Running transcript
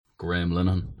Graham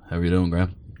Linehan. How are you doing,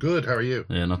 Graham? Good, how are you?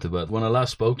 Yeah, not too bad. When I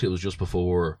last spoke to you, it was just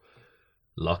before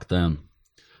lockdown,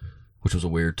 which was a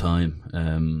weird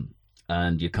time.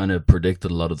 And you kind of predicted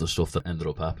a lot of the stuff that ended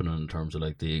up happening in terms of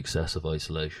like the excessive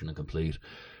isolation and complete,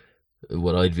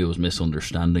 what I'd view as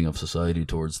misunderstanding of society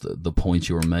towards the points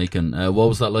you were making. What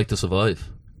was that like to survive?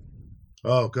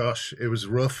 Oh gosh, it was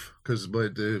rough because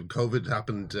the COVID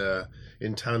happened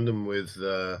in tandem with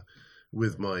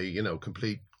my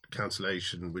complete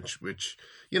cancellation, which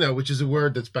is a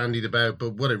word that's bandied about,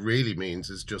 but what it really means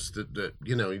is just that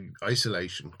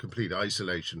isolation, complete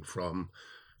isolation from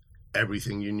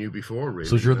everything you knew before, really.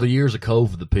 So during the years of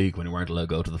COVID, the peak, when you weren't allowed to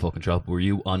go to the fucking shop, were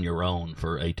you on your own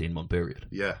for 18-month period?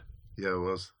 Yeah, it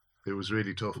was. It was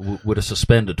really tough. With a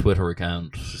suspended Twitter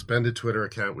account.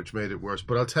 Which made it worse.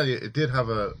 But I'll tell you, it did have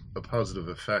a positive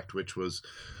effect, which was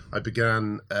I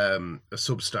began a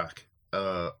Substack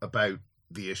about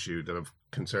the issue that I've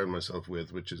concerned myself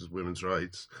with, which is women's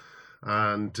rights.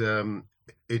 And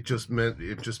it just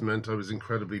meant I was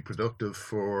incredibly productive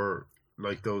for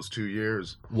like those 2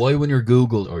 years. Why, when you're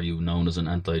Googled, are you known as an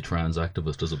anti-trans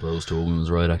activist as opposed to a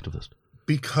women's rights activist?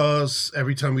 Because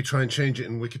every time we try and change it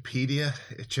in Wikipedia,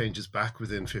 it changes back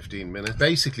within 15 minutes.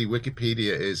 Basically,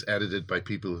 Wikipedia is edited by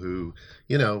people who,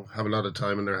 have a lot of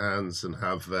time in their hands and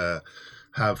have their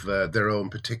own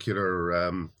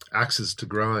particular axes to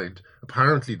grind.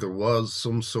 Apparently, there was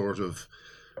some sort of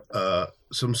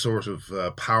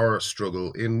power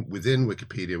struggle within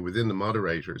Wikipedia, within the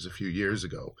moderators a few years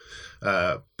ago,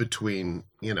 between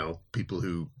people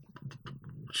who,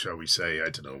 shall we say, I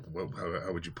don't know,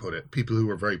 how would you put it? People who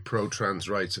were very pro-trans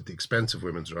rights at the expense of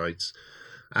women's rights,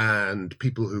 and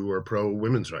people who were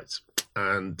pro-women's rights.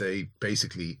 And they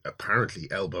basically, apparently,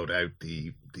 elbowed out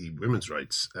the women's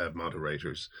rights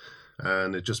moderators.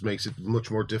 And it just makes it much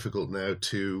more difficult now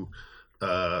to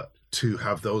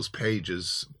have those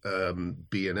pages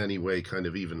be in any way kind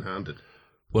of even-handed.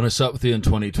 When I sat with you in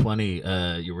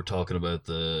 2020, you were talking about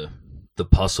the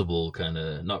possible kind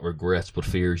of, not regrets, but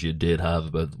fears you did have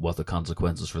about what the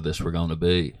consequences for this were going to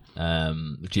be.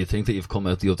 Do you think that you've come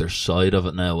out the other side of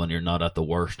it now and you're not at the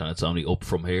worst and it's only up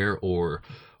from here? Or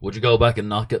would you go back and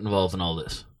not get involved in all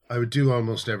this? I would do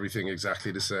almost everything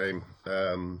exactly the same.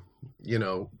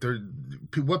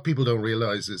 What people don't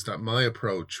realize is that my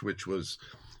approach, which was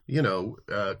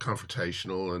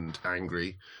confrontational and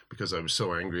angry, because I was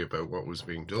so angry about what was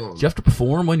being done. Do you have to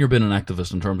perform when you're being an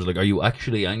activist in terms of, like, are you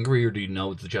actually angry, or do you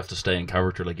know that you have to stay in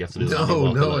character, like you have to do?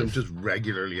 No, I'm just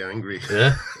regularly angry.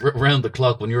 Yeah, round the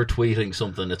clock. When you're tweeting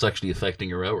something, it's actually affecting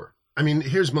your hour. I mean,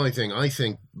 here's my thing. I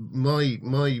think my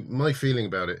feeling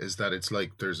about it is that it's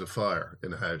like there's a fire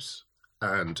in a house,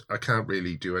 and I can't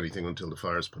really do anything until the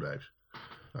fire's put out.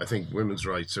 I think women's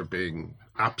rights are being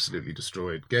absolutely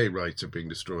destroyed. Gay rights are being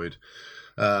destroyed.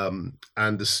 And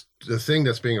the thing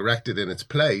that's being erected in its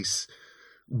place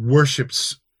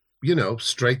worships,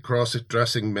 straight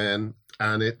cross-dressing men,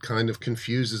 and it kind of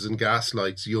confuses and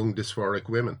gaslights young dysphoric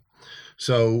women.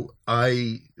 So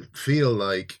I feel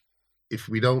like if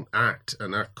we don't act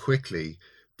and act quickly,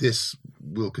 this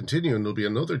will continue, and there'll be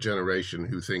another generation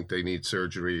who think they need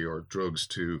surgery or drugs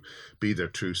to be their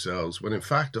true selves, when in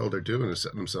fact all they're doing is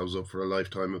setting themselves up for a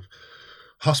lifetime of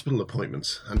hospital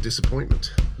appointments and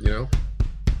disappointment,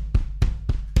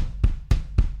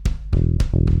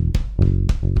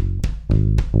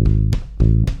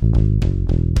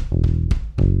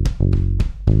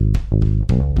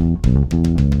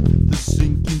 The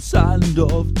sinking sand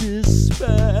of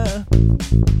despair,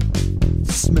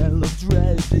 the smell of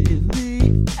dread in the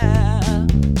air.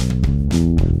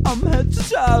 I'm head to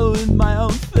toe in my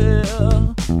own fear.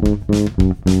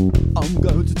 I'm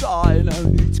going to die, no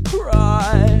need to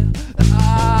cry.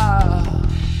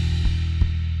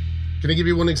 Can I give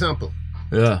you one example?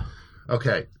 Yeah.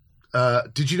 Okay.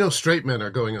 Did you know straight men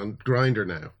are going on Grindr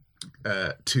now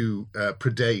to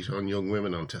predate on young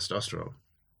women on testosterone?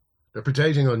 They're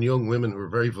predating on young women who are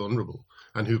very vulnerable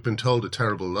and who've been told a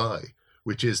terrible lie,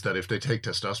 which is that if they take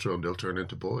testosterone, they'll turn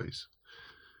into boys.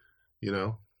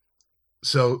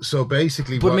 So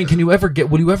basically, but I mean,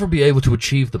 will you ever be able to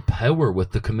achieve the power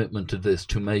with the commitment to this,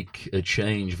 to make a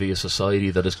change via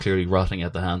society that is clearly rotting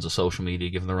at the hands of social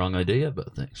media, giving the wrong idea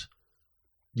about things?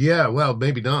 Yeah, well,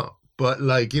 maybe not. But,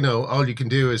 all you can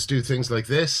do is do things like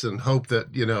this and hope that,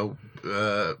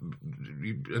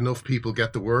 enough people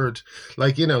get the word.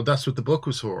 That's what the book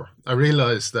was for. I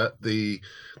realized that the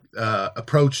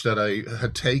approach that I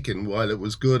had taken, while it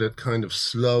was good at kind of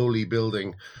slowly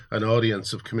building an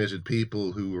audience of committed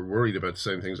people who were worried about the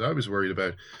same things I was worried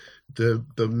about, the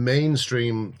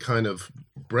mainstream kind of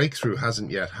breakthrough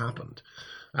hasn't yet happened.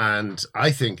 And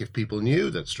I think if people knew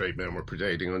that straight men were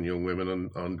predating on young women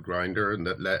on Grindr, and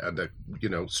that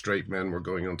straight men were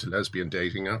going onto lesbian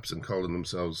dating apps and calling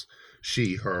themselves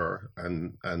she, her,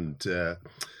 and in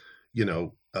a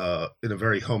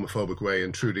very homophobic way,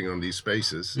 intruding on these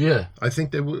spaces, Yeah. I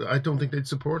think they would. I don't think they'd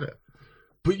support it.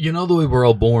 But you know the way we're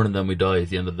all born and then we die at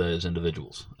the end of the day as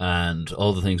individuals, and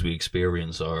all the things we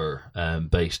experience are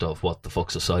based off what the fuck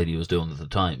society was doing at the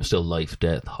time. It's still life,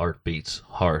 death, heartbeats,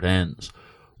 heart ends.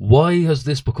 Why has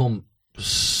this become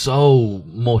so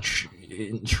much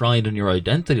enshrined in your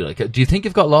identity? Like, do you think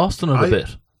you've got lost in it a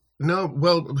bit? No,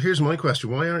 well, here's my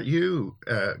question. Why aren't you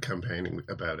campaigning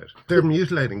about it? They're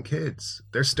mutilating kids.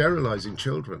 They're sterilizing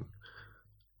children.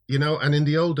 And in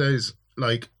the old days,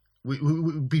 like, we,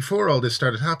 before all this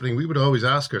started happening, we would always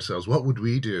ask ourselves, what would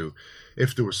we do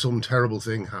if there was some terrible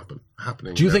thing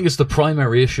happening? Do you think it's the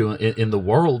primary issue in the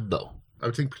world, though? I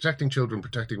would think protecting children,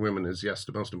 protecting women is, yes,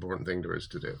 the most important thing there is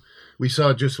to do. We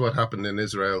saw just what happened in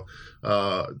Israel,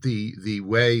 the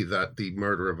way that the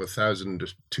murder of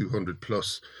 1,200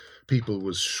 plus people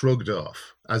was shrugged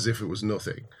off as if it was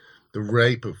nothing. The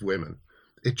rape of women.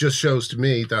 It just shows to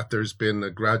me that there's been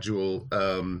a gradual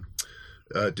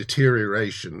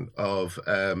deterioration of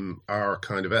our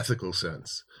kind of ethical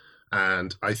sense.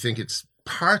 And I think it's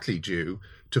partly due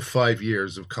to 5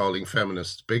 years of calling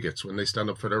feminists bigots when they stand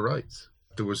up for their rights.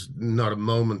 There was not a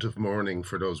moment of mourning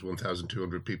for those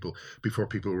 1,200 people before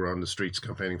people were on the streets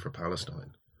campaigning for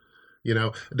Palestine.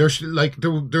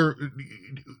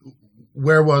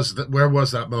 Where was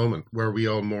that moment where we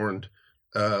all mourned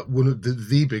one of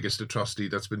the biggest atrocity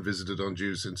that's been visited on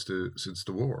Jews since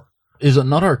the war? Is it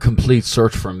not our complete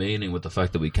search for meaning with the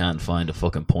fact that we can't find a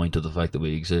fucking point to the fact that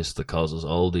we exist that causes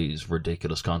all these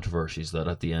ridiculous controversies that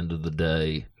at the end of the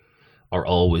day are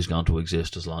always going to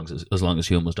exist as long as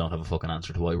humans don't have a fucking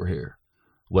answer to why we're here?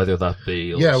 Whether that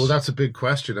be us. Yeah, well, that's a big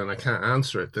question and I can't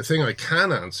answer it. The thing I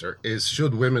can answer is,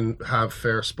 should women have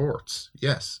fair sports?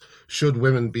 Yes. Should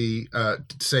women be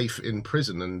safe in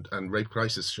prison and rape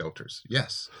crisis shelters?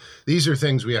 Yes. These are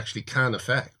things we actually can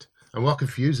affect. And what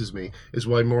confuses me is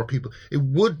why more people... It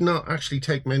would not actually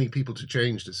take many people to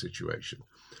change the situation.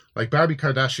 Like Barbie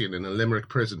Kardashian in a Limerick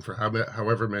prison for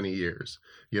however many years.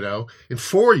 In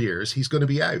 4 years, he's going to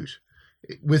be out.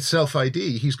 With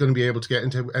self-ID, he's going to be able to get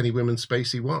into any women's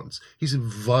space he wants. He's a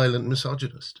violent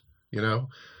misogynist,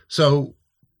 So,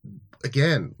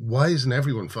 again, why isn't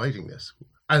everyone fighting this?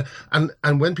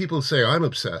 And when people say I'm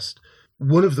obsessed...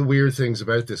 One of the weird things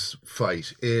about this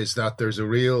fight is that there's a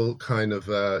real kind of,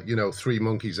 three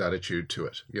monkeys attitude to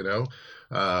it,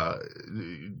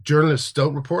 Journalists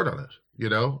don't report on it,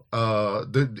 no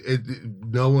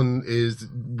one is...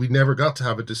 We never got to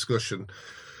have a discussion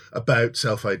about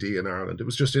self-ID in Ireland. It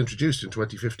was just introduced in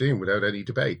 2015 without any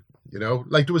debate,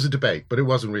 Like, there was a debate, but it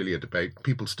wasn't really a debate.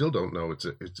 People still don't know it's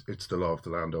the law of the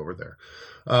land over there.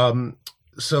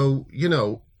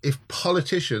 If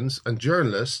politicians and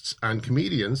journalists and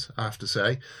comedians, I have to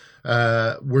say,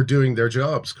 were doing their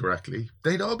jobs correctly,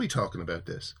 they'd all be talking about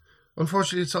this.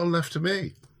 Unfortunately, it's all left to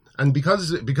me. And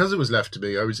because it was left to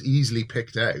me, I was easily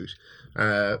picked out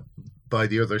by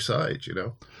the other side,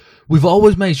 We've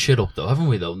always made shit up, though, haven't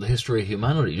we, though, in the history of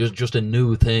humanity? Just a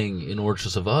new thing in order to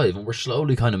survive. And we're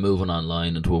slowly kind of moving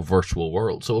online into a virtual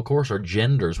world. So, of course, our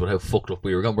genders, with how fucked up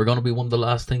we were going to be one of the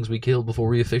last things we killed before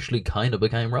we officially kind of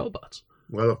became robots.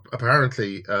 Well,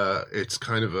 apparently, it's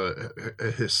kind of a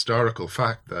historical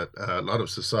fact that a lot of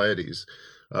societies,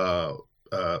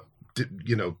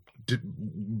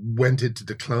 went into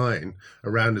decline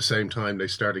around the same time they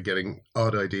started getting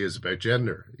odd ideas about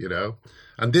gender,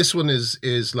 And this one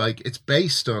is like, it's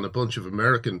based on a bunch of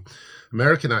American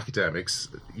academics,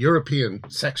 European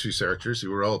sex researchers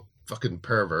who were all fucking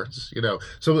perverts,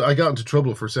 So I got into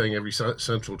trouble for saying every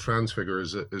central trans figure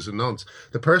is a nonce.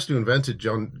 The person who invented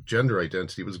gender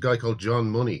identity was a guy called John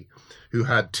Money, who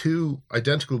had two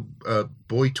identical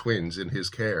boy twins in his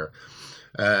care.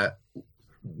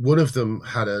 One of them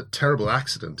had a terrible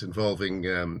accident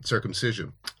involving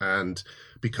circumcision, and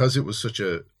because it was such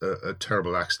a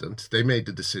terrible accident, they made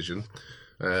the decision,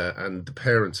 and the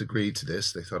parents agreed to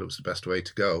this. They thought it was the best way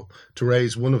to go, to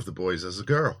raise one of the boys as a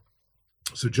girl.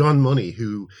 So John Money,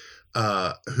 who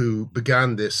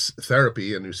began this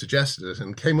therapy and who suggested it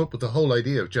and came up with the whole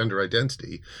idea of gender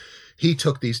identity, he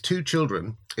took these two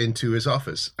children into his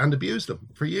office and abused them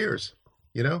for years,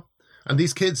 And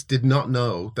these kids did not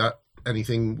know that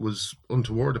anything was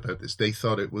untoward about this. They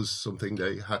thought it was something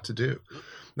they had to do.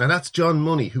 Now, that's John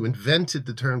Money, who invented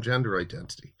the term gender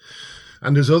identity.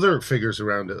 And there's other figures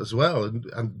around it as well.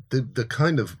 And the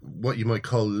kind of what you might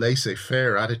call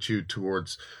laissez-faire attitude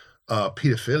towards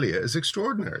paedophilia is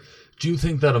extraordinary. Do you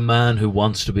think that a man who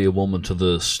wants to be a woman to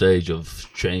the stage of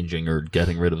changing or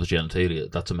getting rid of his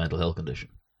genitalia, that's a mental health condition?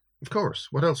 Of course.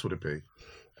 What else would it be?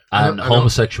 And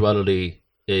homosexuality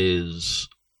is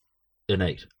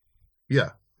innate.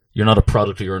 Yeah. You're not a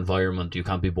product of your environment. You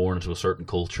can't be born into a certain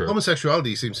culture.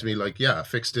 Homosexuality seems to me like, a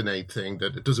fixed innate thing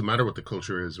that it doesn't matter what the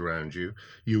culture is around you,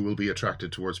 you will be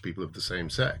attracted towards people of the same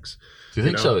sex. Do you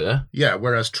think so, yeah? Yeah,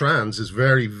 whereas trans is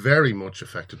very, very much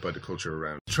affected by the culture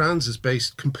around. Trans is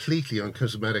based completely on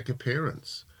cosmetic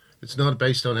appearance. It's not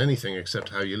based on anything except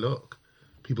how you look.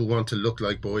 People want to look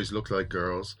like boys, look like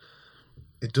girls.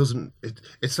 It doesn't,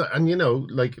 it's like,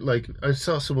 and like I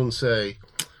saw someone say,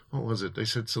 what was it? They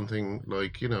said something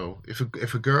like, if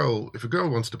a girl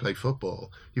wants to play football,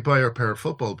 you buy her a pair of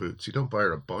football boots. You don't buy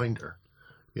her a binder,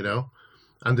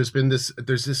 And there's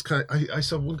this kind. I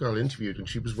saw one girl interviewed, and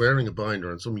she was wearing a binder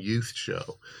on some youth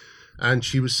show, and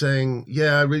she was saying,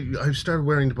 "Yeah, I started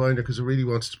wearing the binder because I really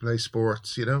wanted to play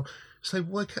sports." It's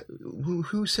like,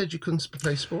 who said you couldn't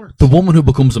play sports? The woman who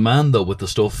becomes a man, though, with the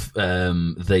stuff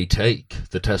they take,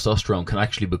 the testosterone, can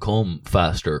actually become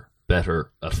faster,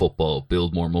 better at football,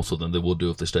 build more muscle than they would do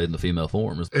if they stayed in the female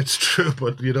form. It's true,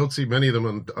 but you don't see many of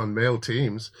them on male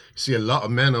teams. You see a lot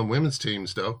of men on women's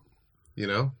teams, though.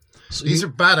 So these are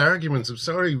bad arguments. I'm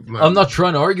sorry, man. I'm not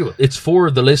trying to argue it. It's for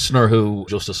the listener who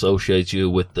just associates you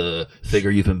with the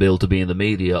figure you've been billed to be in the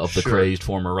media of the crazed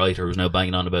former writer who's now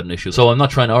banging on about an issue. So I'm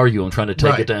not trying to argue. I'm trying to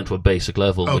take it down to a basic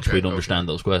level in which we'd understand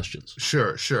those questions.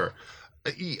 Sure.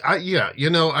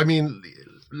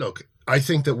 Look, I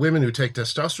think that women who take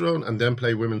testosterone and then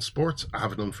play women's sports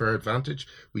have an unfair advantage.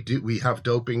 We have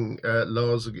doping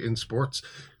laws in sports.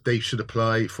 They should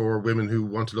apply for women who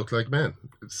want to look like men.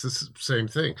 It's the same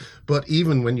thing. But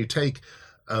even when you take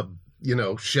a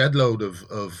shed load of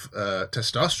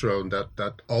testosterone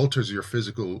that alters your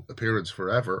physical appearance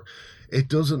forever, it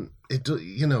doesn't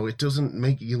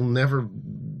make, you'll never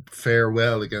fare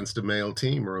well against a male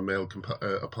team or a male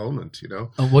opponent.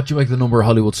 And what do you make the number of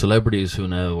Hollywood celebrities who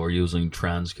now are using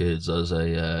trans kids as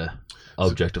a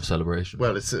object of celebration?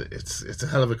 Well, it's a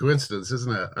hell of a coincidence,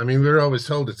 isn't it? I mean, we're always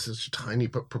told it's such a tiny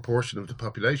proportion of the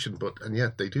population, and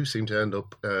yet they do seem to end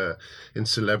up in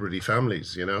celebrity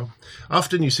families.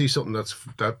 Often you see something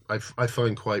that I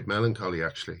find quite melancholy,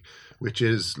 actually, which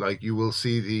is like you will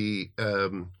see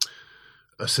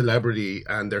a celebrity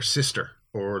and their sister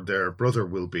or their brother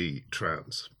will be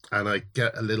trans, and I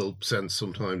get a little sense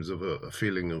sometimes of a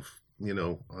feeling of,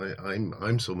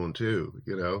 I'm someone too.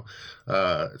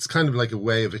 It's kind of like a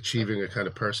way of achieving a kind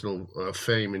of personal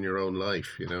fame in your own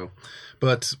life.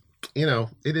 But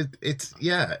it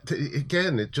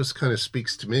just kind of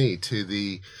speaks to me to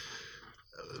the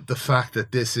fact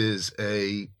that this is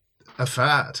a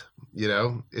fad.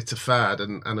 It's a fad,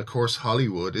 and of course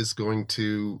Hollywood is going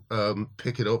to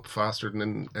pick it up faster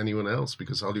than anyone else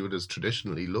because Hollywood has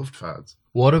traditionally loved fads.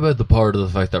 What about the part of the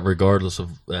fact that regardless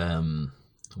of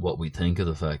what we think of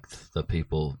the fact that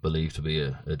people believe to be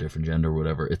a different gender or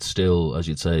whatever, it's still, as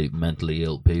you'd say, mentally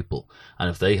ill people. And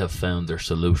if they have found their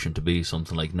solution to be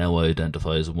something like, now I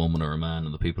identify as a woman or a man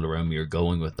and the people around me are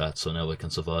going with that, so now I can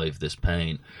survive this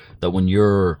pain, that when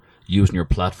you're using your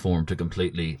platform to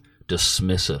completely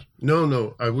dismiss it.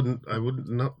 No, I wouldn't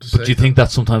not say. But do you think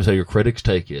that's sometimes how your critics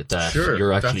take it? That sure,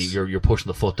 you're actually you're pushing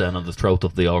the foot down on the throat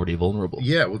of the already vulnerable.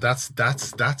 Yeah, well, that's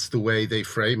the way they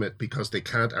frame it because they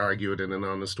can't argue it in an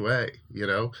honest way.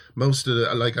 Most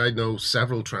of I know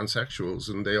several transsexuals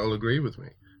and they all agree with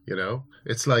me.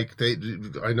 It's like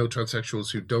I know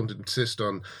transsexuals who don't insist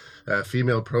on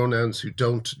female pronouns, who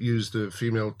don't use the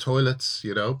female toilets,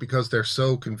 because they're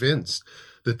so convinced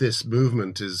that this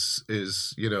movement is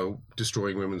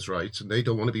destroying women's rights, and they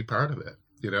don't want to be part of it.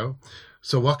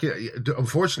 So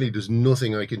unfortunately, there's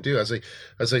nothing I can do. As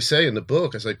I say in the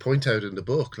book, as I point out in the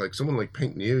book, like someone like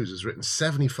Pink News has written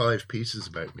 75 pieces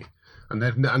about me, and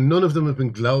none of them have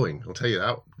been glowing. I'll tell you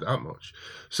that much.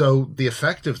 So the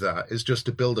effect of that is just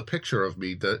to build a picture of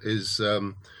me that is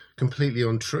completely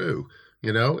untrue.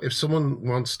 If someone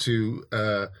wants to.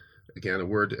 Again, a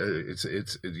word.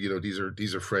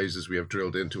 These are phrases we have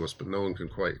drilled into us, but no one can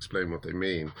quite explain what they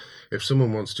mean. If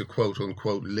someone wants to quote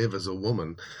unquote live as a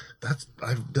woman,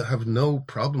 I have no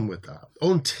problem with that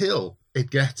until it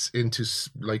gets into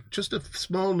like just a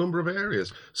small number of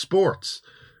areas: sports,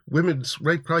 women's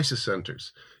rape crisis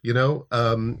centers,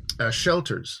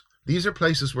 shelters. These are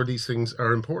places where these things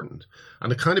are important, and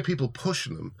the kind of people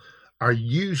pushing them are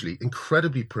usually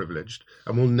incredibly privileged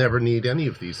and will never need any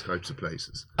of these types of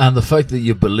places. And the fact that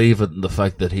you believe it and the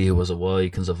fact that he who was a Y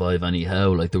can survive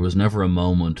anyhow, like there was never a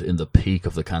moment in the peak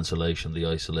of the cancellation, the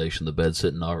isolation, the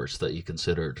bed-sitting Norwich that you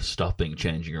considered stopping,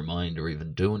 changing your mind or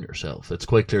even doing yourself. It's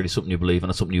quite clearly something you believe and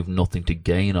it's something you've nothing to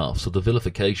gain off. So the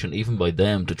vilification, even by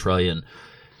them to try and...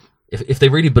 If they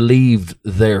really believed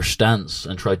their stance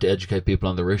and tried to educate people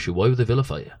on their issue, why would they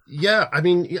vilify you? Yeah, I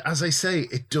mean, as I say,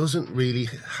 it doesn't really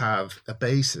have a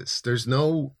basis. There's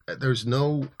no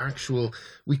actual.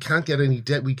 We can't get any.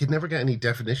 We could never get any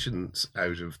definitions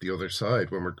out of the other side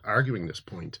when we're arguing this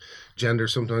point. Gender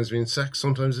sometimes means sex,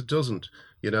 sometimes it doesn't.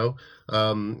 You know,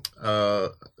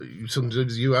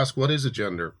 sometimes you ask, what is a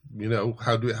gender? You know,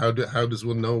 how does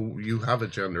one know you have a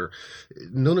gender?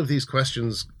 None of these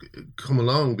questions come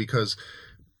along because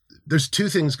there's two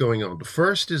things going on. The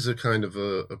first is a kind of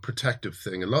a protective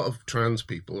thing. A lot of trans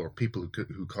people or people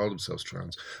who call themselves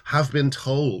trans have been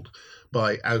told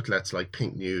by outlets like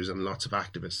Pink News and lots of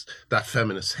activists that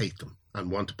feminists hate them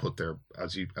and want to put their,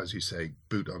 as you say,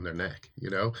 boot on their neck, you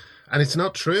know? And it's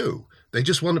not true. They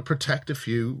just want to protect a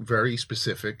few very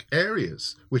specific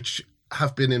areas, which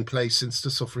have been in place since the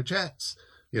suffragettes,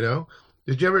 you know?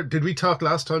 Did we talk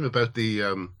last time about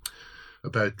the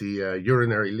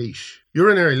urinary leash?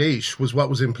 Urinary leash was what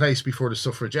was in place before the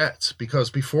suffragettes, because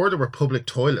before there were public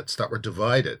toilets that were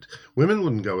divided, women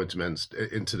wouldn't go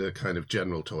into the kind of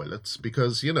general toilets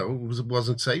because, you know, it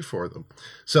wasn't safe for them.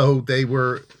 So they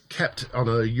were kept on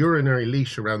a urinary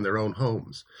leash around their own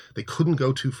homes. They couldn't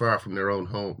go too far from their own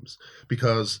homes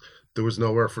because there was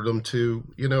nowhere for them to,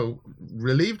 you know,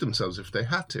 relieve themselves if they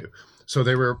had to. So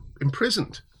they were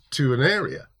imprisoned to an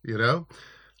area, you know.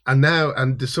 And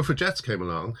the suffragettes came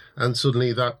along, and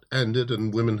suddenly that ended,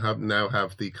 and women now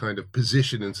have the kind of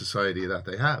position in society that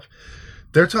they have.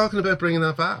 They're talking about bringing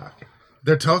that back.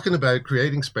 They're talking about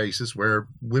creating spaces where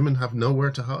women have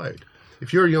nowhere to hide.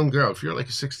 If you're a young girl, if you're like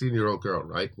a 16-year-old girl,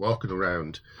 right, walking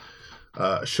around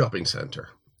a shopping centre,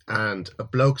 and a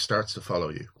bloke starts to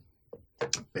follow you,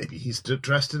 maybe he's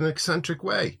dressed in an eccentric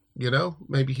way, you know?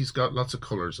 Maybe he's got lots of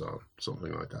colours on,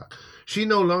 something like that. She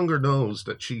no longer knows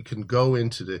that she can go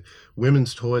into the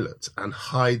women's toilets and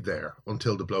hide there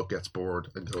until the bloke gets bored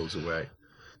and goes away.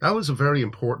 That was a very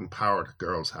important power that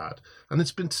girls had, and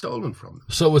it's been stolen from them.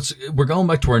 So we're going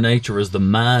back to our nature as the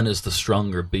man is the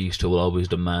stronger beast who will always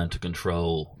demand to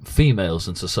control females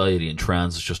in society, and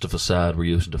trans is just a facade we're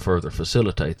using to further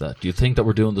facilitate that. Do you think that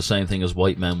we're doing the same thing as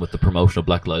white men with the promotion of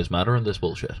Black Lives Matter and this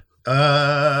bullshit?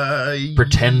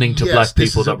 Pretending to black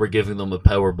people that we're giving them a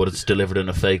power, but it's delivered in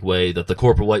a fake way that the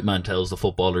corporate white man tells the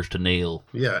footballers to kneel.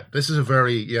 Yeah, this is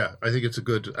I think it's a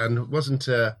good, and it wasn't...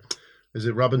 is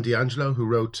it Robin DiAngelo who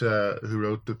wrote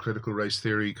the critical race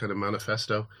theory kind of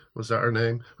manifesto? Was that her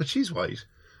name? But she's white,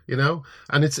 you know,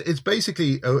 and it's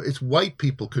basically it's white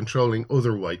people controlling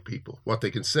other white people, what they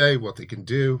can say, what they can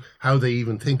do, how they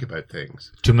even think about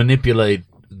things, to manipulate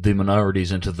the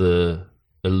minorities into the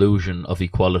illusion of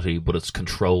equality, but it's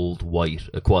controlled white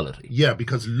equality. Yeah,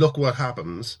 because look what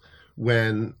happens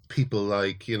when people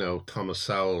like, you know, Thomas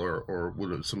Sowell or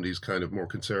some of these kind of more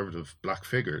conservative black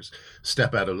figures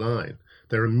step out of line.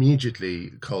 They're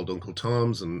immediately called Uncle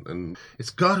Toms, and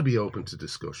it's got to be open to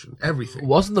discussion. Everything.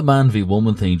 Wasn't the man v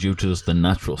woman thing due to just the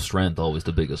natural strength always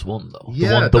the biggest one, though?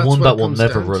 Yeah, the one that will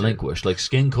never relinquish. Like,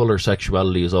 skin colour,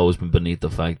 sexuality has always been beneath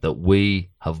the fact that we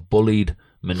have bullied,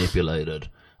 manipulated,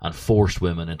 and forced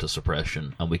women into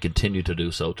suppression, and we continue to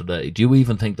do so today. Do you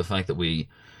even think the fact that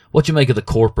what do you make of the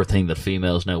corporate thing that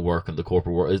females now work in the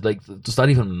corporate world? Is like, does that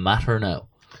even matter now?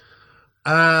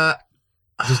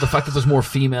 Does the fact that there's more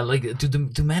female, like,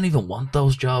 do men even want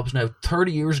those jobs now?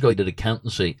 30 years ago, I did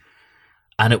accountancy,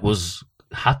 and it was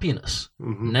happiness.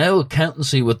 Mm-hmm. Now,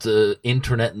 accountancy with the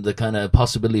internet and the kind of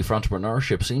possibility for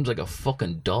entrepreneurship seems like a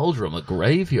fucking doldrum, a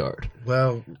graveyard.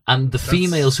 Well, and the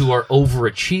females who are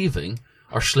overachieving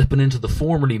are slipping into the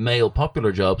formerly male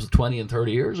popular jobs of 20 and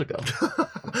 30 years ago.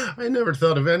 I never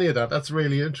thought of any of that. That's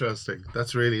really interesting.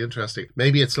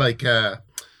 Maybe it's like,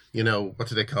 you know, what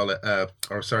do they call it? I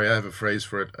have a phrase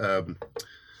for it. What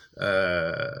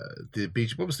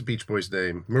was the Beach Boys'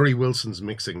 name? Murray Wilson's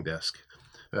mixing desk.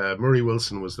 Murray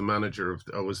Wilson was the manager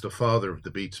was the father of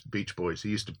the Beach Boys. He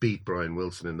used to beat Brian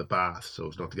Wilson in the bath so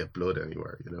as not to get blood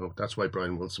anywhere, you know. That's why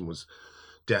Brian Wilson was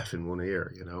deaf in one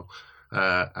ear, you know.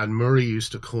 And Murray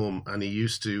used to come and he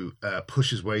used to push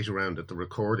his weight around at the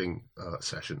recording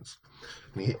sessions.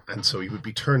 So he would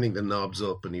be turning the knobs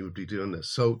up and he would be doing this.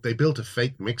 So they built a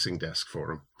fake mixing desk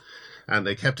for him. And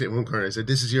they kept it in one corner. I said,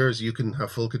 "This is yours. You can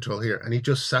have full control here." And he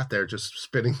just sat there, just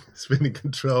spinning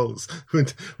controls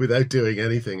without doing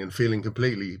anything and feeling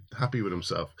completely happy with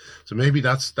himself. So maybe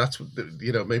that's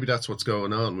maybe that's what's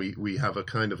going on. We have a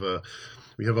kind of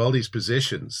we have all these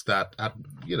positions that,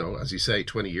 as you say,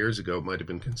 20 years ago might have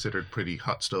been considered pretty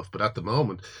hot stuff, but at the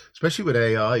moment, especially with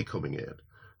AI coming in,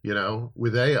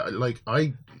 with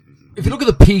AI, if you look at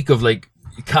the peak of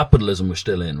capitalism we're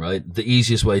still in, right? The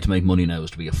easiest way to make money now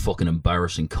is to be a fucking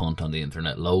embarrassing cunt on the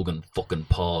internet. Logan fucking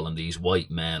Paul and these white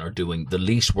men are doing the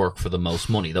least work for the most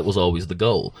money. That was always the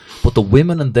goal. But the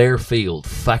women in their field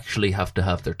factually have to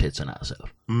have their tits and ass out.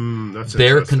 That's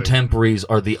their contemporaries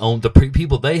are the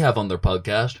people they have on their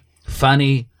podcast.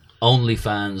 Fanny,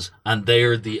 OnlyFans, and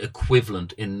they're the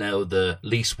equivalent in now the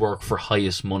least work for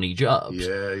highest money jobs.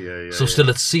 Yeah. So still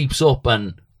it seeps up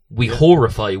and we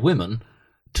horrify women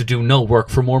to do no work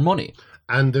for more money.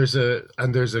 And there's a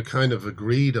kind of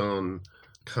agreed on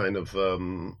kind of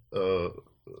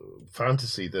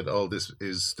fantasy that all this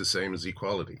is the same as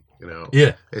equality.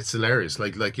 Yeah, it's hilarious.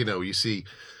 You see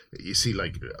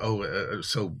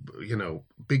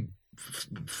big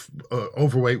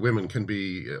overweight women can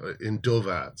be in Dove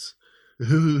ads.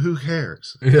 Who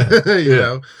cares?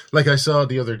 Yeah. Like I saw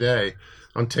the other day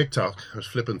on TikTok. I was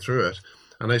flipping through it.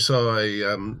 And I saw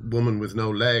a woman with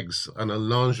no legs on a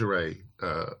lingerie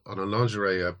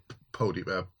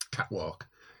podium, catwalk.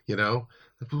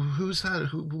 Who's that?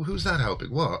 Who's that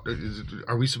helping? What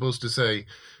are we supposed to say?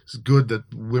 It's good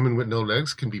that women with no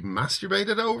legs can be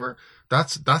masturbated over.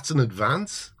 That's an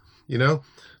advance.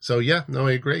 So yeah, no,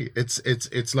 I agree.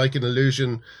 It's like an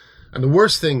illusion. And the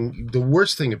worst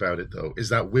thing about it though is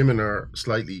that women are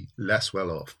slightly less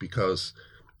well off because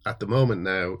at the moment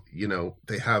now,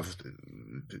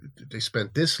 they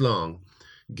spent this long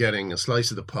getting a slice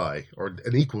of the pie or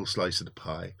an equal slice of the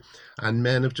pie, and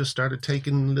men have just started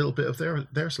taking a little bit of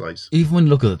their slice. Even when you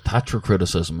look at Thatcher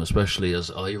criticism, especially as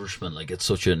Irishmen, it's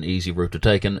such an easy route to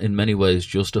take and in many ways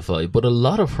justify, but a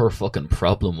lot of her fucking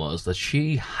problem was that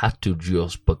she had to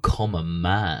just become a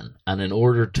man, and in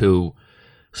order to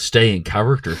stay in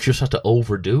character, just had to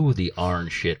overdo the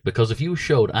orange shit, because if you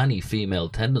showed any female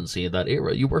tendency in that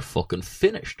era, you were fucking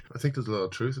finished. I think there's a lot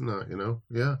of truth in that,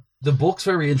 yeah. The book's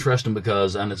very interesting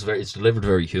because, and it's delivered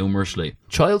very humorously,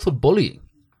 childhood bullying.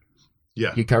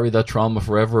 Yeah. You carry that trauma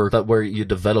forever, that where you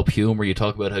develop humour. You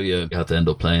talk about how you had to end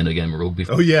up playing a game of rugby.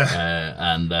 Oh, yeah.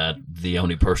 And that the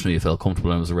only person you felt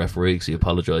comfortable in was the referee, because he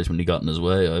apologised when he got in his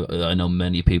way. I know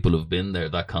many people have been there.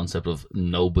 That concept of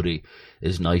nobody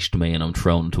is nice to me and I'm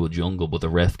thrown into a jungle, but the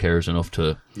ref cares enough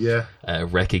to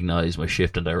recognise my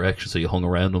shift in direction, so you hung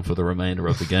around him for the remainder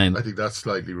of the game. I think that's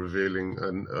slightly revealing,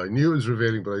 and I knew it was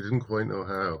revealing, but I didn't quite know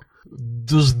how.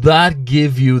 Does that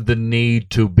give you the need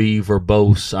to be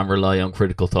verbose and rely on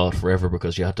critical thought forever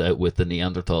because you had to outwit the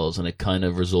Neanderthals, and it kind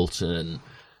of results in,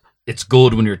 it's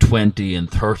good when you're 20 and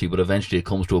 30, but eventually it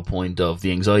comes to a point of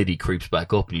the anxiety creeps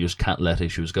back up and you just can't let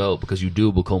issues go because you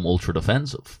do become ultra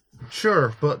defensive.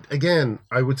 Sure, but again,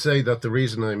 I would say that the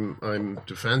reason I'm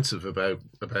defensive about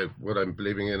what I'm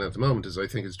believing in at the moment is I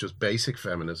think it's just basic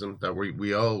feminism that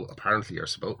we all apparently are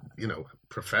supposed,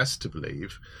 profess to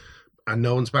believe, and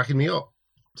no one's backing me up.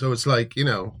 So it's like,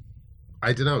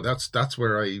 I don't know. That's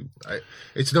where I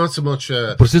it's not so much.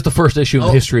 But is this the first issue in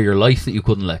the history of your life that you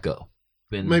couldn't let go?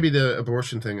 Maybe the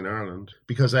abortion thing in Ireland,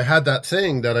 because I had that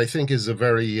thing that I think is a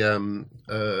very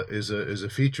is a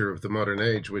feature of the modern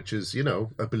age, which is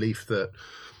a belief that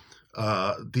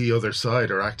the other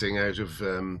side are acting out of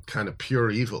kind of pure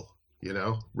evil,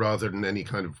 rather than any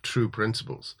kind of true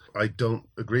principles. I don't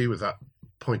agree with that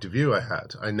point of view I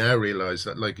had. I now realize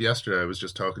that, like yesterday, I was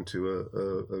just talking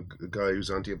to a guy who's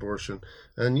anti-abortion,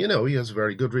 and he has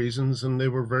very good reasons, and they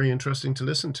were very interesting to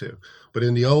listen to. But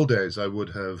in the old days, I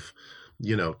would have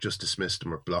just dismissed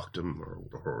him or blocked him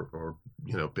or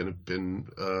been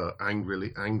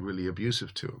angrily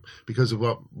abusive to him because of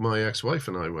what my ex-wife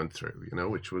and I went through,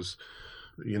 which was,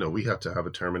 we had to have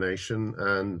a termination,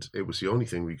 and it was the only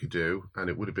thing we could do, and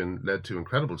it would have been led to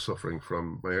incredible suffering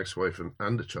from my ex-wife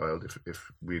and the child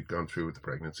if we had gone through with the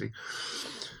pregnancy,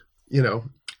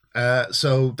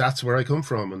 so that's where I come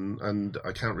from, and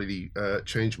I can't really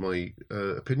change my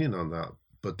opinion on that.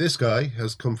 But this guy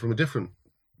has come from a different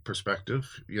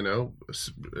perspective,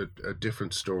 a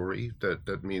different story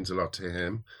that means a lot to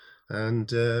him,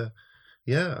 and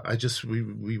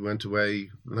we went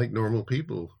away like normal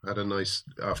people, had a nice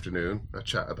afternoon, a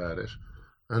chat about it,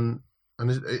 and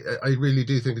I really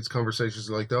do think it's conversations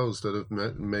like those that have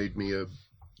made me a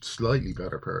slightly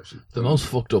better person. The most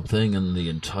fucked up thing in the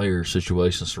entire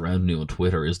situation surrounding you on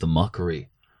Twitter is the mockery.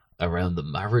 around the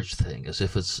marriage thing as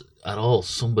if it's at all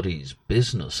somebody's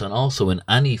business. And also in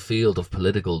any field of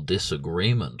political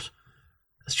disagreement,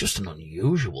 it's just an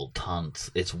unusual taunt.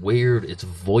 It's weird, it's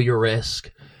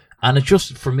voyeuresque, and it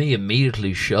just, for me,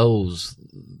 immediately shows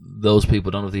those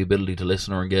people don't have the ability to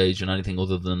listen or engage in anything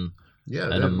other than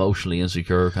an emotionally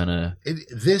insecure kind of...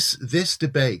 This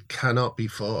debate cannot be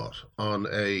fought on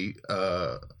a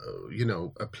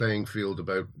playing field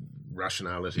about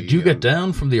rationality. Do you get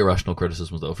down from the irrational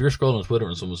criticisms, though? If you're scrolling Twitter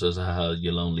and someone says,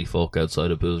 you lonely fuck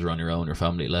outside a boozer on your own, your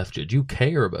family left you, do you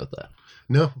care about that?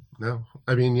 No.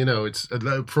 I mean, it's,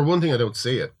 for one thing, I don't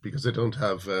see it because I don't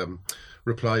have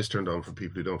replies turned on from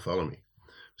people who don't follow me.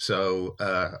 So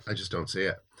I just don't see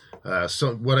it.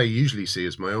 So what I usually see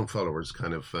is my own followers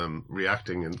kind of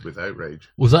reacting with outrage.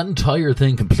 Was that entire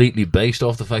thing completely based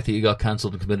off the fact that you got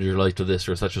cancelled and committed your life to this,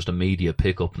 or is that just a media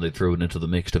pickup and they threw it into the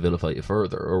mix to vilify you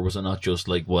further? Or was it not just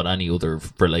like what any other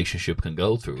relationship can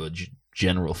go through, a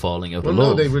general falling out of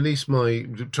love? No, they released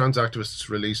trans activists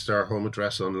released our home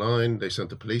address online. They sent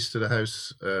the police to the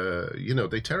house.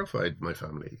 They terrified my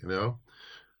family,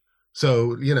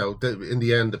 So, in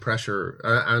the end, the pressure,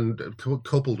 and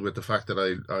coupled with the fact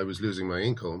that I was losing my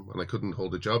income and I couldn't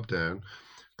hold a job down,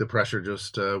 the pressure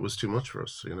just was too much for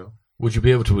us, Would you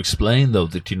be able to explain, though,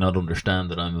 that you not understand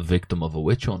that I'm a victim of a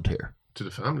witch hunt here? To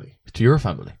the family? To your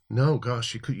family? No,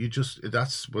 gosh,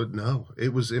 no,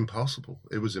 it was impossible.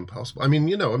 It was impossible. I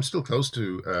mean, I'm still close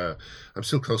to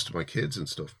my kids and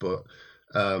stuff, but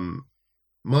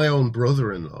my own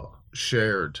brother-in-law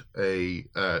shared a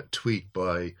tweet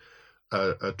by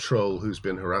a troll who's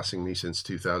been harassing me since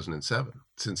 2007,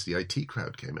 since the IT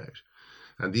crowd came out.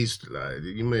 And these,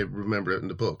 you may remember it in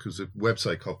the book, it was a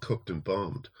website called Cooked and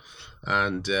Bombed.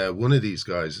 And one of these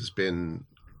guys has been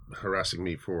harassing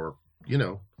me for,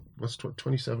 what's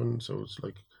 27? So it's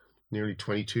like nearly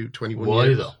 22, 21 Why,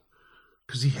 years. Why, though?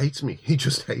 Because he hates me. He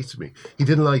just hates me. He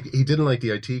didn't like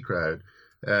the IT crowd.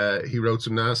 He wrote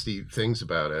some nasty things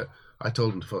about it. I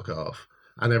told him to fuck off.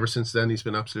 And ever since then, he's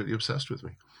been absolutely obsessed with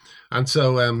me. And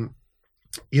so,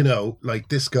 like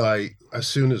this guy, as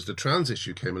soon as the trans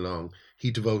issue came along,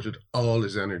 he devoted all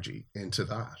his energy into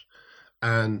that.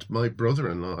 And my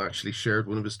brother-in-law actually shared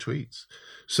one of his tweets.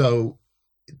 So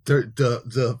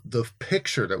the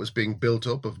picture that was being built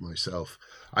up of myself,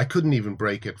 I couldn't even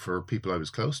break it for people I was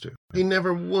close to. He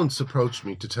never once approached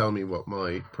me to tell me what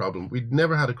my problem. We'd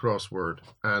never had a crossword.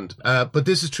 And but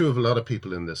this is true of a lot of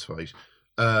people in this fight.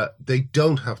 They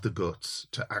don't have the guts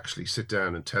to actually sit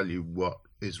down and tell you what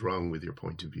is wrong with your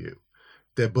point of view.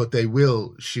 But they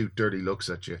will shoot dirty looks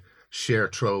at you, share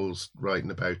trolls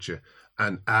writing about you,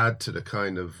 and add to the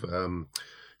kind of,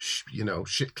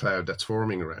 shit cloud that's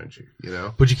forming around you,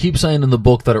 But you keep saying in the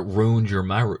book that it ruined your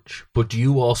marriage. But do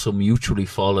you also mutually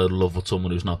fall out of love with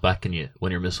someone who's not backing you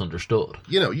when you're misunderstood?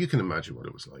 You can imagine what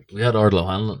it was like. We had Ardal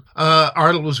O'Hanlon.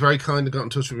 Ardal was very kind and got in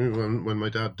touch with me when my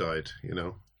dad died,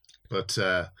 But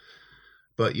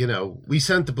we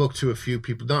sent the book to a few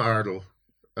people, not Ardal.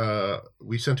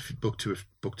 We sent a book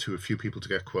to a few people to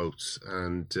get quotes,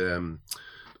 and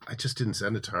I just didn't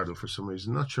send it to Ardal for some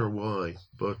reason. Not sure why,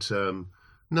 but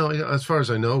no, as far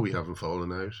as I know, we haven't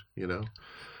fallen out.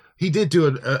 He did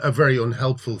do a very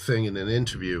unhelpful thing in an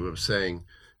interview of saying,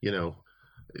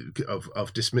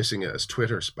 of dismissing it as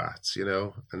Twitter spats,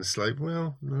 and it's like,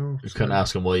 well, no. You couldn't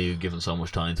ask him why you've given so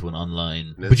much time to an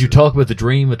online. But you talk about the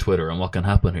dream of Twitter and what can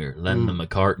happen here. Lennon and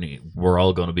McCartney were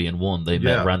all going to be in one. They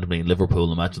met randomly in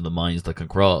Liverpool. Imagine the minds that can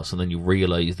cross, and then you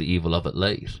realise the evil of it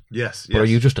late. Yes. But are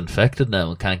you just infected now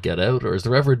and can't get out, or is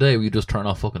there ever a day where you just turn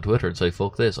off fucking Twitter and say,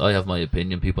 "Fuck this! I have my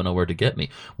opinion. People know where to get me."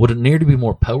 Would it nearly be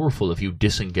more powerful if you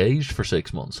disengaged for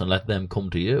 6 months and let them come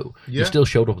to you? Yeah. You still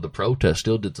showed up at the protest,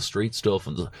 still did the street stuff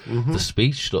and the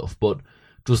speech stuff, but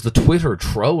does the Twitter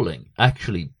trolling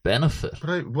actually benefit?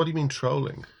 But what do you mean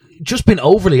trolling? Just been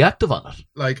overly active on it.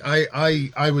 Like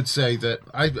I would say that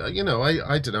I don't know.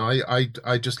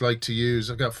 I just like to use.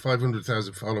 I got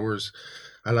 500,000 followers.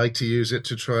 I like to use it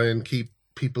to try and keep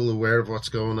people aware of what's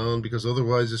going on, because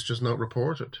otherwise it's just not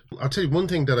reported. I'll tell you one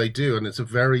thing that I do, and it's a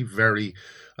very, very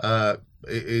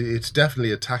it's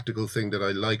definitely a tactical thing that I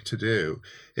like to do,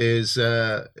 is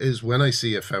when I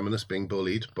see a feminist being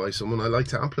bullied by someone, I like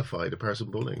to amplify the person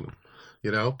bullying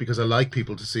them, because I like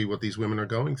people to see what these women are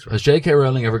going through. Has J.K.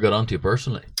 Rowling ever got onto you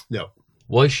personally? No.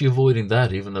 Why is she avoiding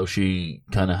that, even though she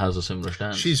kind of has a similar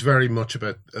stance? She's very much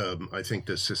about, I think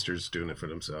the sisters doing it for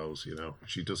themselves,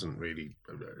 She doesn't really,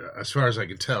 as far as I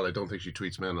can tell, I don't think she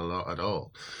tweets men a lot at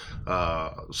all.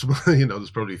 So, there's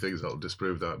probably things that'll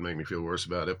disprove that and make me feel worse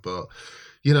about it. But,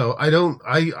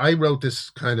 I wrote this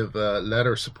kind of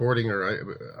letter supporting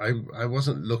her. I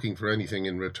wasn't looking for anything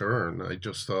in return. I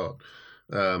just thought,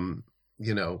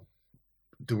 You know,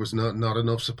 there was not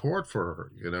enough support for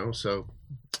her, you know, so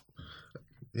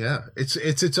yeah, it's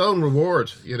its own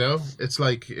reward, you know. It's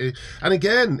like, and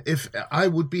again, if I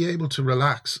would be able to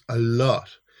relax a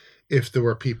lot if there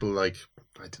were people like,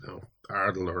 I don't know,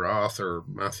 Ardle or Arthur or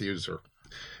Matthews or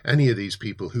any of these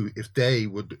people who, if they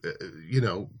would, you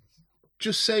know,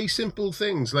 just say simple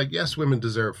things like, yes, women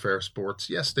deserve fair sports.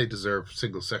 Yes, they deserve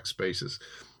single-sex spaces.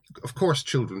 Of course,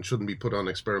 children shouldn't be put on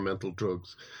experimental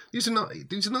drugs. These are not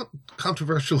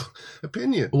controversial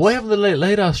opinions. Why haven't the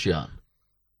late asked you on?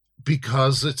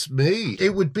 Because it's me.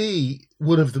 It would be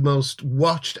one of the most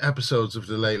watched episodes of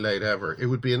The Late ever. It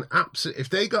would be an absolute... If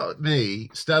they got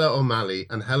me, Stella O'Malley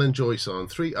and Helen Joyce on,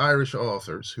 3 Irish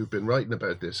authors who've been writing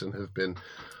about this and have been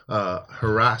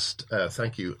harassed,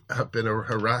 have been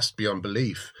harassed beyond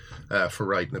belief for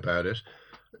writing about it.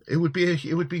 It would be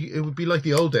like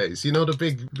the old days, you know,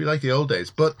 be like the old days.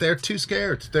 But they're too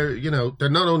scared. They're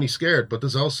not only scared, but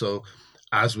there's also,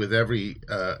 as with every,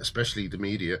 especially the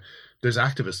media, there's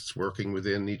activists working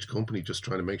within each company just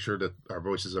trying to make sure that our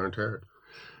voices aren't heard.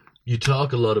 You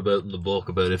talk a lot about in the book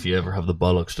about if you ever have the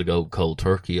bollocks to go cold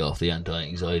turkey off the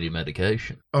anti-anxiety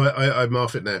medication. Oh, I'm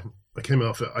off it now. I came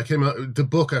out. The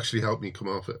book actually helped me come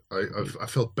off it. I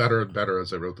felt better and better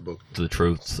as I wrote the book. The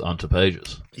truth onto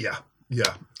pages. Yeah,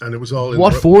 and it was all.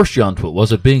 What forced you onto it?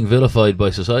 Was it being vilified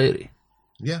by society?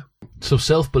 Yeah. So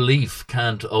self-belief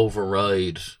can't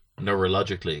override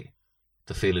neurologically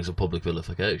the feelings of public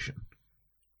vilification.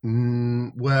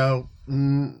 Well,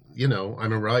 you know,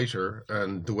 I'm a writer,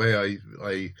 and the way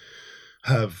I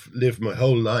have lived my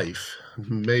whole life,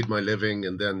 made my living,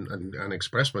 and then and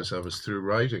expressed myself is through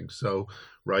writing. So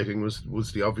writing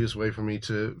was the obvious way for me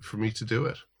to do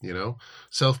it. You know,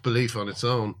 self-belief on its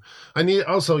own. I need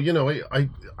also, you know, I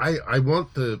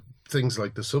want the things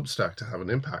like the Substack to have an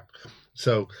impact.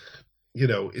 So, you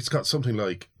know, it's got something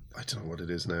like, I don't know what it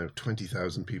is now,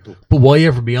 20,000 people. But why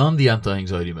ever beyond the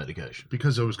anti-anxiety medication?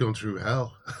 Because I was going through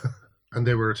hell. And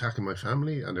they were attacking my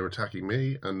family, and they were attacking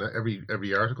me, and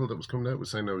every article that was coming out was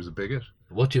saying I was a bigot.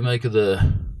 What do you make of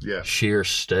the sheer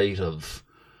state of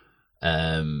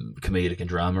comedic and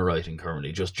drama writing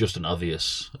currently? Just an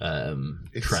obvious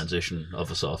transition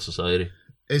of a soft society.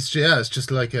 It's just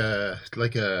like a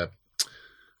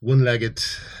one-legged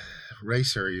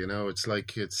racer, you know. It's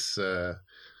like if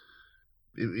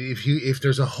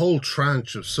there's a whole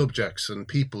tranche of subjects and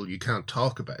people you can't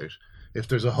talk about, if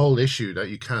there's a whole issue that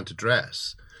you can't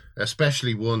address,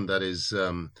 especially one that is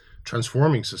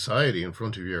transforming society in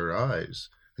front of your eyes,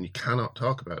 and you cannot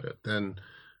talk about it, then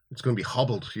it's going to be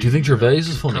hobbled. Do you think Gervais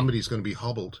is funny? Comedy's going to be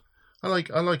hobbled. I like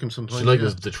him sometimes. Do you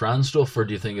like the trans stuff, or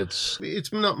do you think it's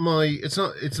not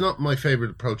my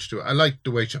favorite approach to it? I like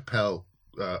the way Chappelle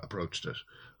approached it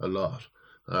a lot.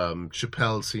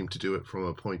 Chappelle seemed to do it from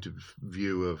a point of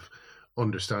view of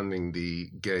understanding the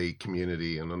gay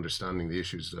community and understanding the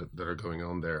issues that are going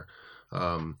on there.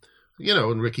 You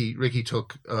know, and Ricky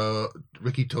took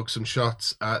some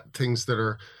shots at things that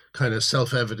are kind of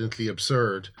self-evidently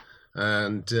absurd,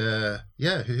 and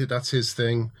that's his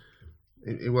thing.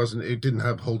 It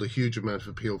didn't hold a huge amount of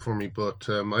appeal for me, but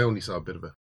I only saw a bit of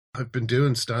it. I've been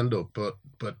doing stand-up, but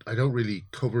I don't really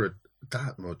cover it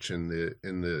that much in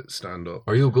the stand-up.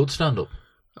 Are you a good stand-up?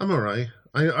 I'm all right.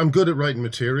 I'm good at writing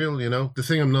material, you know. The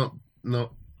thing I'm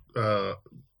not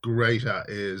great at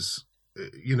is,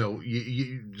 you know,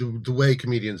 the way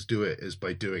comedians do it is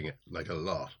by doing it like a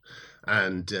lot,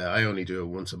 and I only do it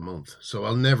once a month, so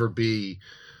I'll never be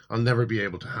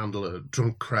able to handle a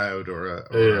drunk crowd or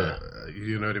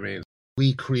you know what I mean.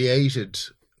 We created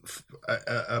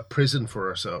a prison for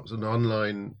ourselves, an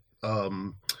online.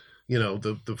 You know,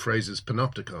 the phrase is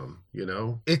panopticon, you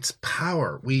know. It's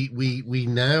power. We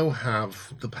now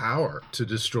have the power to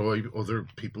destroy other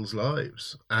people's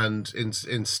lives. And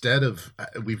instead of,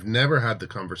 we've never had the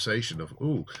conversation of,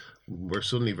 we're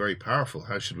suddenly very powerful.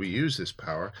 How should we use this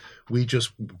power? We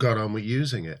just got on with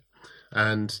using it.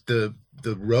 And the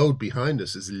road behind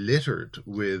us is littered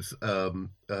with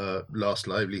lost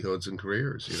livelihoods and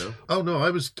careers, you know. Oh no,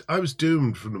 I was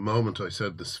doomed from the moment I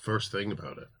said this first thing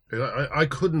about it. I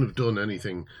couldn't have done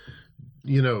anything,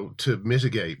 you know, to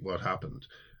mitigate what happened.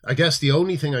 I guess the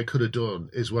only thing I could have done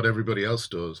is what everybody else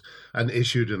does, and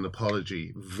issued an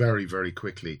apology very, very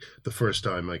quickly the first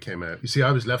time I came out. You see,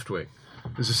 I was left-wing.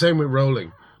 It's the same with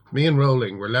Rowling. Me and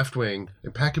Rowling were left-wing,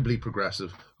 impeccably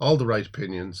progressive, all the right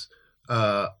opinions,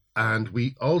 And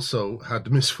we also had the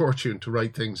misfortune to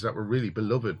write things that were really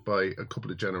beloved by a couple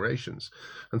of generations.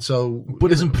 And so,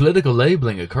 But isn't political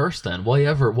labelling a curse then? Why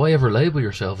ever label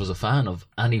yourself as a fan of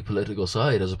any political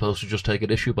side as opposed to just take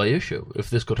it issue by issue if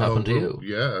this could happen to you?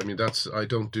 Yeah, I mean, I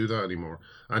don't do that anymore.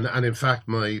 And in fact,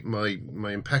 my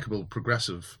impeccable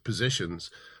progressive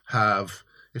positions have,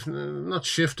 if not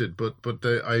shifted, but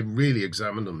I really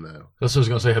examine them now. That's what I was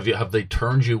going to say. Have they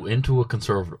turned you into a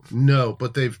conservative? No,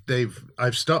 but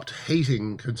I've stopped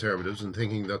hating conservatives and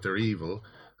thinking that they're evil,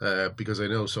 because I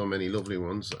know so many lovely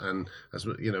ones. And as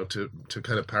you know, to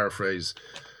kind of paraphrase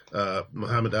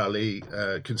Muhammad Ali,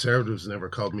 conservatives never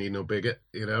called me no bigot,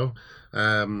 you know.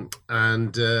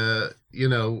 You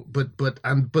know,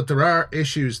 but there are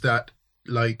issues that,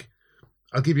 like,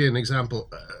 I'll give you an example.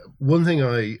 One thing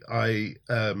I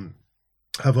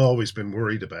have always been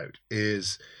worried about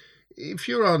is if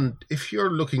you're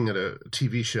looking at a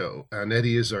TV show and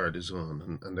Eddie Izzard is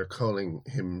on and they're calling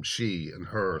him she and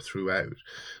her throughout,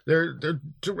 they're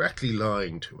directly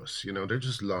lying to us. You know, they're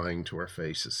just lying to our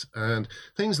faces, and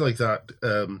things like that.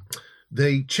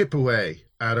 They chip away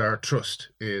at our trust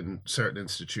in certain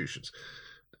institutions.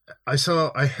 I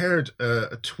heard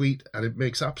a tweet, and it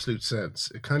makes absolute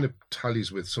sense. It kind of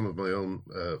tallies with some of my own,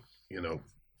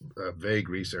 vague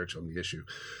research on the issue.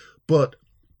 But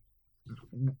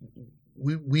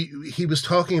he was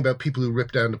talking about people who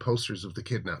ripped down the posters of the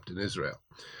kidnapped in Israel.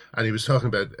 And he was talking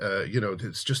about,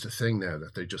 it's just a thing now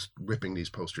that they're just ripping these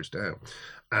posters down.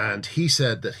 And he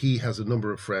said that he has a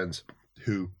number of friends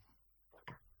who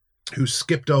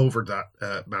skipped over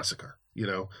that massacre,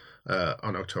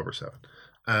 on October 7th.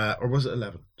 Or was it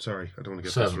 11? Sorry, I don't want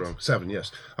to get this wrong. 7,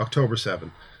 yes. October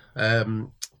 7.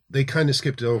 They kind of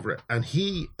skipped over it. And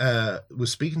he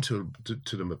was speaking to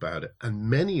them about it. And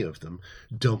many of them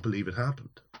don't believe it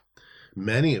happened.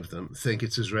 Many of them think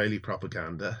it's Israeli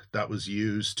propaganda that was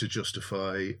used to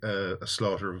justify a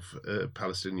slaughter of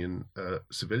Palestinian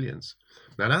civilians.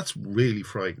 Now, that's really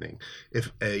frightening.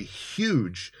 If a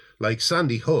huge, like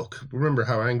Sandy Hook, remember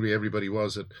how angry everybody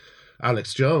was at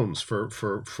Alex Jones for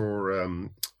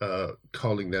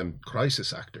calling them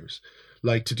crisis actors.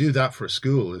 Like, to do that for a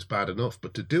school is bad enough,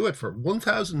 but to do it for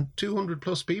 1,200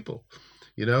 plus people,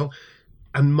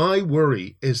 and my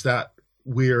worry is that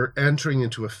we're entering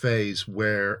into a phase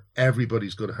where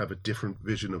everybody's going to have a different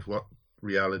vision of what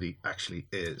reality actually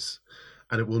is,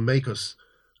 and it will make us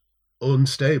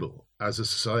unstable as a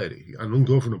society and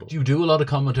ungovernable. Do you do a lot of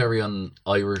commentary on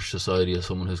Irish society as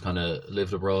someone who's kind of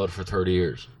lived abroad for 30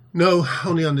 years? No,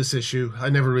 only on this issue. I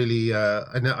never really,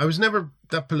 I was never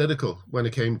that political when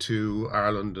it came to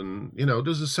Ireland, and,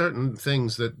 there's a certain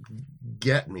things that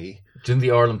get me. Do you think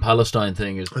the Ireland-Palestine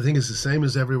thing is... I think it's the same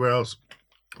as everywhere else.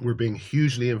 We're being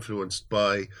hugely influenced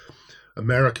by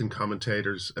American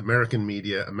commentators, American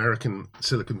media, American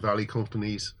Silicon Valley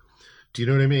companies. Do you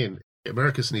know what I mean?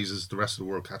 America sneezes, the rest of the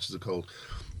world catches a cold.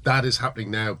 That is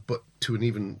happening now, but to an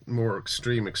even more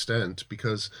extreme extent,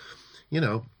 because,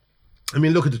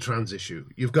 look at the trans issue.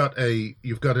 You've got a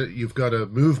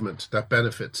movement that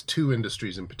benefits two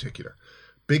industries in particular: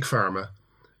 big pharma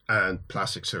and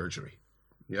plastic surgery.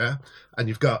 Yeah, and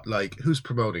you've got, like, who's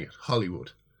promoting it?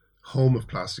 Hollywood, home of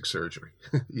plastic surgery.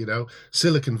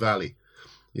 Silicon Valley.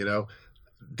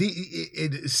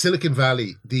 Silicon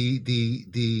Valley.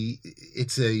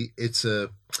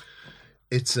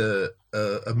 It's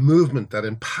a movement that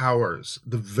empowers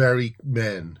the very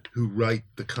men who write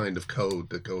the kind of code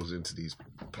that goes into these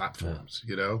platforms.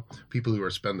 People who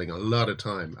are spending a lot of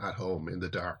time at home in the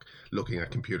dark looking at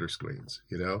computer screens,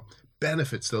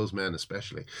 benefits those men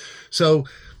especially. So,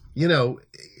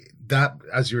 that,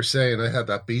 as you're saying, I had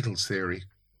that Beatles theory,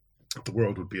 the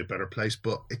world would be a better place,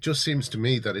 but it just seems to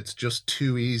me that it's just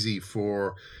too easy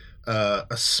for a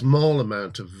small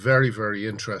amount of very, very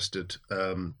interested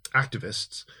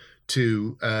activists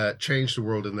to change the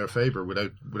world in their favour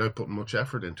without putting much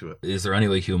effort into it. Is there any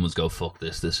way humans go, fuck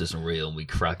this isn't real, and we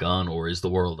crack on, or is the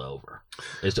world over?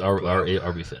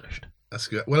 Are we finished? That's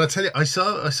good. Well, I tell you, I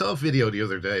saw a video the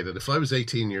other day that if I was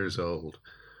 18 years old,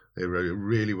 it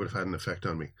really would have had an effect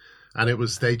on me. And it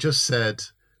was, they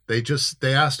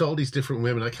asked all these different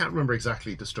women, I can't remember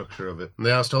exactly the structure of it, and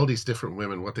they asked all these different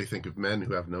women what they think of men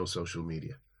who have no social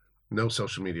media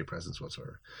presence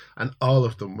whatsoever. And all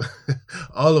of them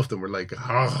were like,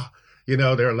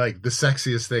 they're like the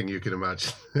sexiest thing you can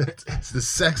imagine. It's the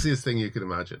sexiest thing you can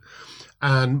imagine.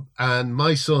 And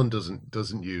my son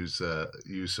doesn't use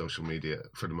social media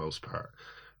for the most part.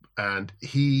 And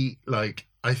he, like,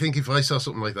 I think if I saw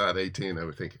something like that at 18, I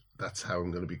would think, That's how I'm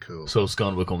going to be cool. So it's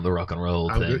going to become the rock and roll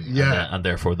thing, and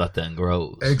therefore that then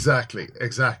grows. Exactly.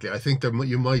 I think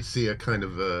you might see a kind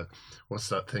of a, what's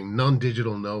that thing,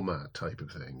 non-digital nomad type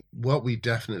of thing. What we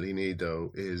definitely need,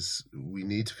 though, is we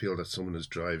need to feel that someone is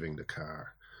driving the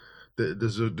car.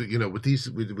 There's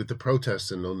with the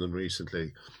protests in London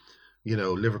recently,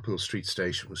 Liverpool Street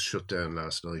Station was shut down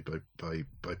last night by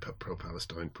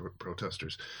pro-Palestine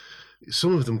protesters.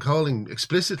 Some of them calling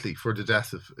explicitly for the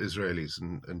death of Israelis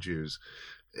and Jews.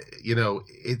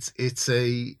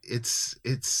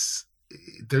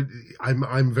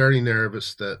 I'm very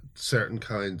nervous that certain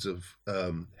kinds of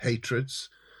hatreds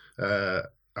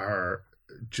are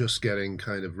just getting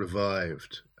kind of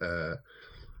revived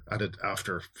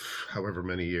after however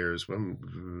many years,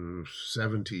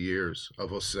 70 years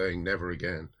of us saying never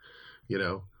again,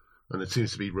 and it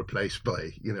seems to be replaced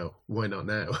by, why not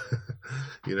now?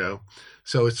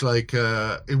 So it's like,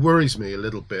 it worries me a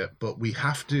little bit, but we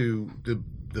have to,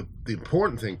 the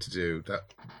important thing to do,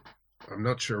 that I'm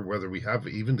not sure whether we have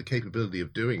even the capability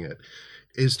of doing it,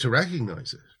 is to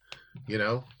recognize it,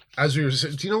 as we were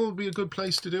saying. Do you know what would be a good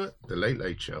place to do it? The Late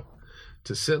Late Show.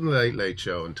 To sit in the Late Late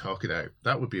Show and talk it out.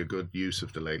 That would be a good use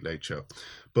of the Late Late Show.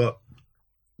 But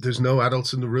there's no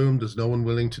adults in the room. There's no one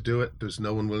willing to do it. There's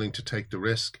no one willing to take the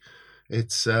risk.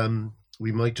 It's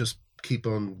we might just keep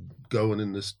on going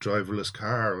in this driverless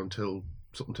car until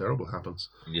something terrible happens.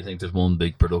 Do you think there's one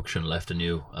big production left in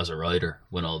you as a writer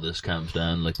when all this calms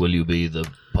down? Like, will you be the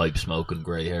pipe-smoking,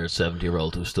 grey-haired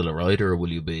 70-year-old who's still a writer, or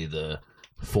will you be the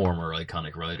former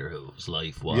iconic writer whose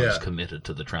life was committed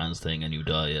to the trans thing and you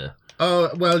die?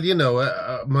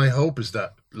 My hope is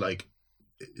that, like,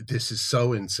 this is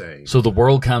so insane. So the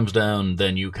world calms down,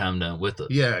 then you calm down with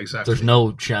it. Yeah, exactly. There's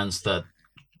no chance that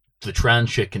the trans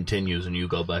shit continues and you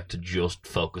go back to just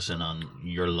focusing on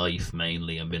your life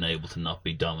mainly and being able to not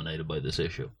be dominated by this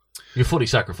issue. You fully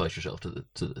sacrifice yourself to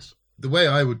this. The way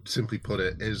I would simply put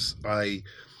it is,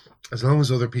 as long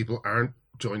as other people aren't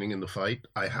joining in the fight,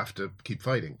 I have to keep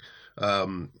fighting.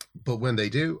 But when they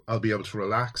do, I'll be able to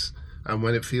relax. And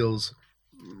when it feels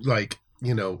like,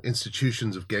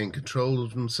 institutions have gained control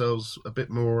of themselves a bit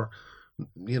more,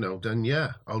 then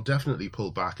I'll definitely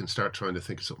pull back and start trying to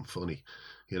think of something funny,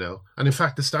 And in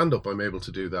fact, the stand-up, I'm able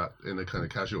to do that in a kind of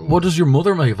casual way. What does your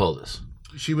mother make of all this?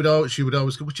 She would always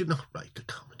go, but you're not right to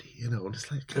comedy, and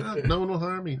it's like, no one will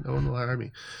harm me. No one will harm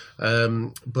me.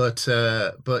 But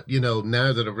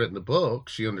now that I've written the book,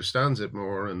 she understands it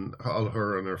more, and all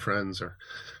her and her friends are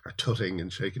tutting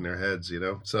and shaking their heads,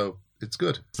 so it's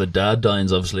good. The dad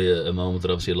dying's obviously a moment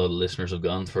that obviously a lot of listeners have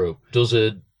gone through. Does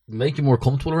it make you more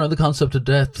comfortable around the concept of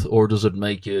death, or does it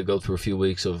make you go through a few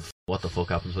weeks of what the fuck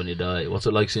happens when you die? What's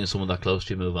it like seeing someone that close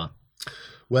to you move on?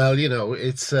 Well,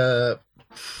 it's I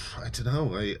don't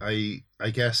know. I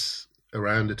guess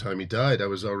around the time he died, I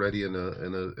was already in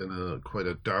a quite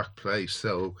a dark place.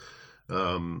 So,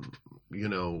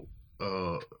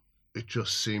 it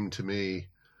just seemed to me,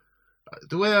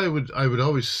 the way I would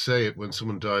always say it when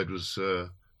someone died was,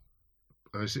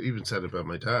 I even said about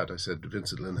my dad. I said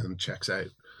Vincent Linehan checks out,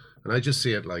 and I just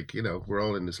see it like, we're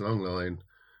all in this long line,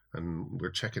 and we're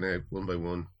checking out one by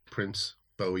one. Prince,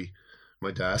 Bowie,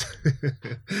 my dad,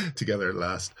 together at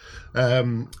last.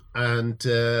 You're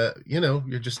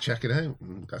just checking out,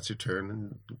 and that's your turn,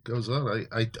 and it goes on.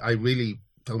 I really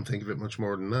don't think of it much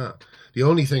more than that. The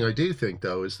only thing I do think,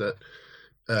 though, is that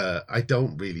I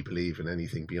don't really believe in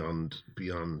anything beyond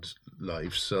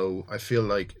life. So I feel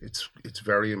like it's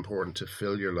very important to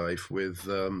fill your life with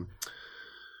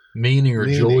meaning or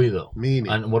joy, though.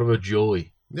 Meaning. And what about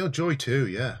joy? Joy too.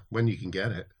 Yeah, when you can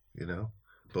get it,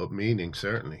 but meaning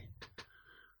certainly.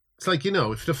 It's like,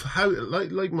 if the house,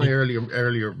 like my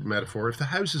earlier metaphor, if the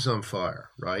house is on fire,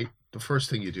 right, the first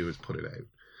thing you do is put it out.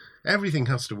 Everything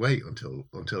has to wait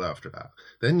until after that.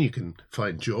 Then you can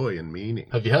find joy and meaning.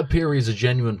 Have you had periods of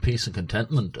genuine peace and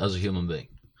contentment as a human being?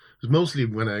 It was mostly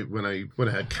when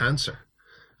I had cancer.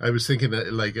 I was thinking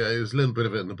that, like, there's a little bit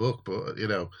of it in the book, but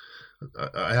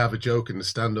I have a joke in the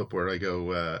stand-up where I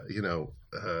go,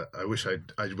 I wish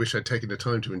I'd taken the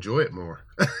time to enjoy it more,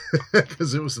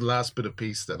 because it was the last bit of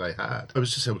peace that I had. I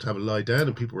was just able to have a lie down,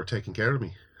 and people were taking care of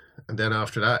me. And then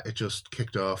after that, it just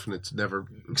kicked off, and it's never...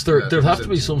 There'd have to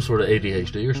be some sort of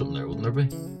ADHD or something there, wouldn't there be?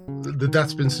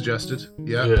 That's been suggested,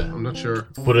 yeah. I'm not sure.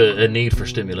 But a need for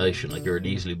stimulation, like you're an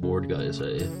easily bored guy, I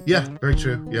say. Yeah, very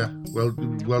true, yeah.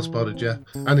 Well spotted, yeah.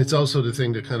 And it's also the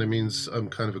thing that kind of means I'm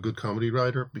kind of a good comedy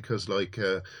writer, because, like,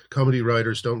 comedy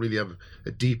writers don't really have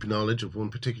a deep knowledge of one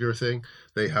particular thing.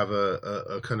 They have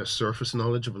a kind of surface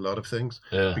knowledge of a lot of things,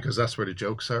 because that's where the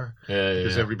jokes are.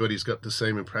 Because everybody's got the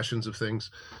same impressions of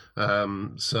things.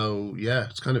 So yeah,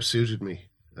 it's kind of suited me.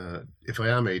 if I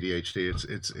am ADHD,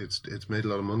 it's made a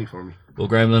lot of money for me. Well,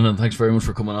 Graham Linehan, thanks very much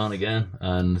for coming on again,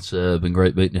 and it's been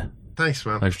great meeting you. Thanks,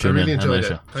 man. Thanks for I tuning really in. enjoyed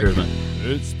Nice it. show. Cheers, man.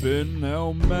 It's been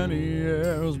how many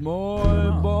years,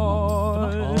 my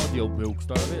boy? Audiobooks,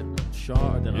 they're a bit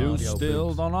shorter than You audiobooks.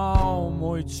 still don't know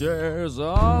my tears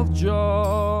of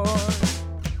joy.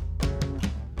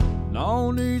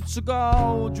 No need to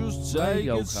go, just take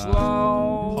it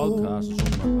slow. Podcast or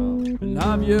something like And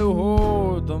have you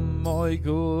heard the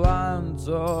Michael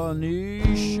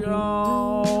Anthony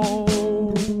show?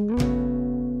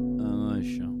 A nice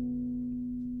show.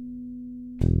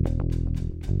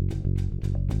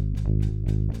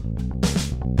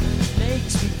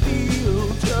 Makes me feel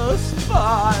just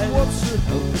fine. What's it?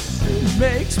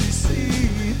 Makes me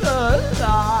see the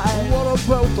light. What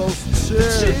about those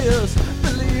tears? Tears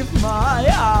believe my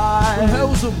eyes.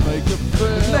 How's it make you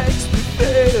feel? Makes me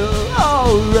feel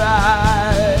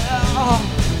alright.